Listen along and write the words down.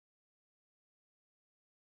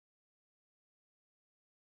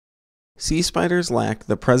Sea spiders lack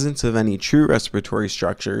the presence of any true respiratory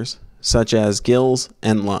structures, such as gills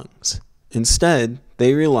and lungs. Instead,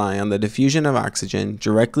 they rely on the diffusion of oxygen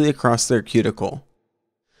directly across their cuticle.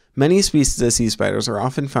 Many species of sea spiders are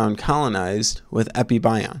often found colonized with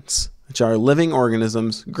epibionts, which are living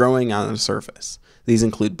organisms growing on the surface. These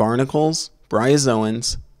include barnacles,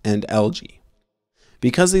 bryozoans, and algae.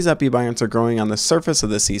 Because these epibionts are growing on the surface of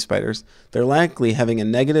the sea spiders, they're likely having a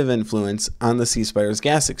negative influence on the sea spider's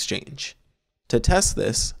gas exchange. To test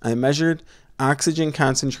this, I measured oxygen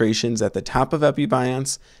concentrations at the top of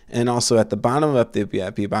epibionts and also at the bottom of the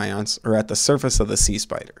epibionts, or at the surface of the sea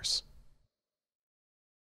spiders.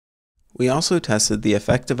 We also tested the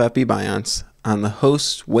effect of epibionts on the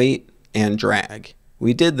host's weight and drag.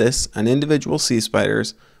 We did this on individual sea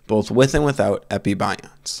spiders, both with and without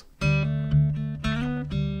epibionts.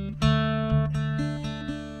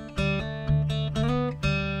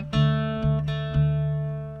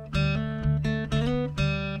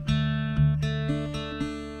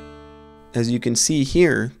 As you can see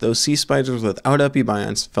here, those sea spiders without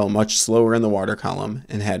epibionts fell much slower in the water column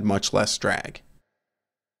and had much less drag.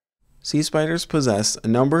 Sea spiders possess a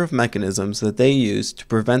number of mechanisms that they use to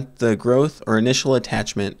prevent the growth or initial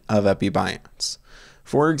attachment of epibionts.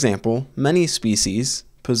 For example, many species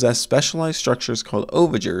possess specialized structures called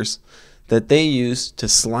ovagers that they use to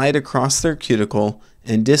slide across their cuticle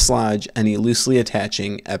and dislodge any loosely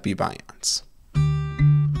attaching epibionts.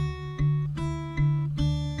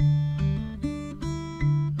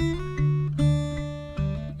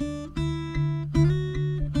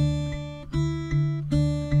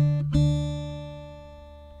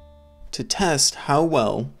 To test how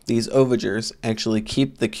well these ovagers actually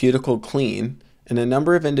keep the cuticle clean, in a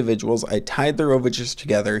number of individuals I tied their ovagers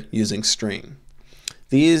together using string.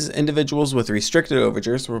 These individuals with restricted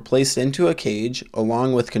ovagers were placed into a cage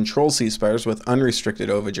along with control sea spiders with unrestricted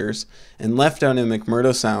ovagers and left out in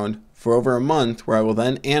McMurdo Sound for over a month, where I will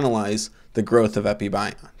then analyze the growth of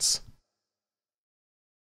epibionts.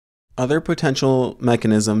 Other potential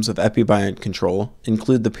mechanisms of epibiont control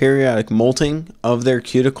include the periodic molting of their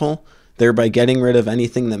cuticle, thereby getting rid of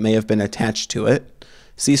anything that may have been attached to it.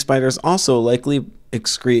 Sea spiders also likely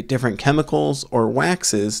excrete different chemicals or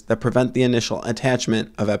waxes that prevent the initial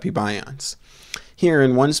attachment of epibionts. Here,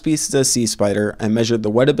 in one species of sea spider, I measured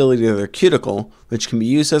the wettability of their cuticle, which can be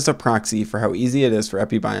used as a proxy for how easy it is for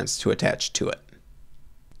epibionts to attach to it.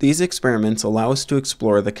 These experiments allow us to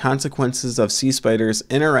explore the consequences of sea spiders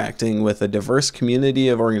interacting with a diverse community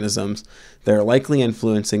of organisms that are likely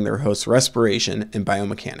influencing their host's respiration and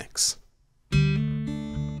biomechanics.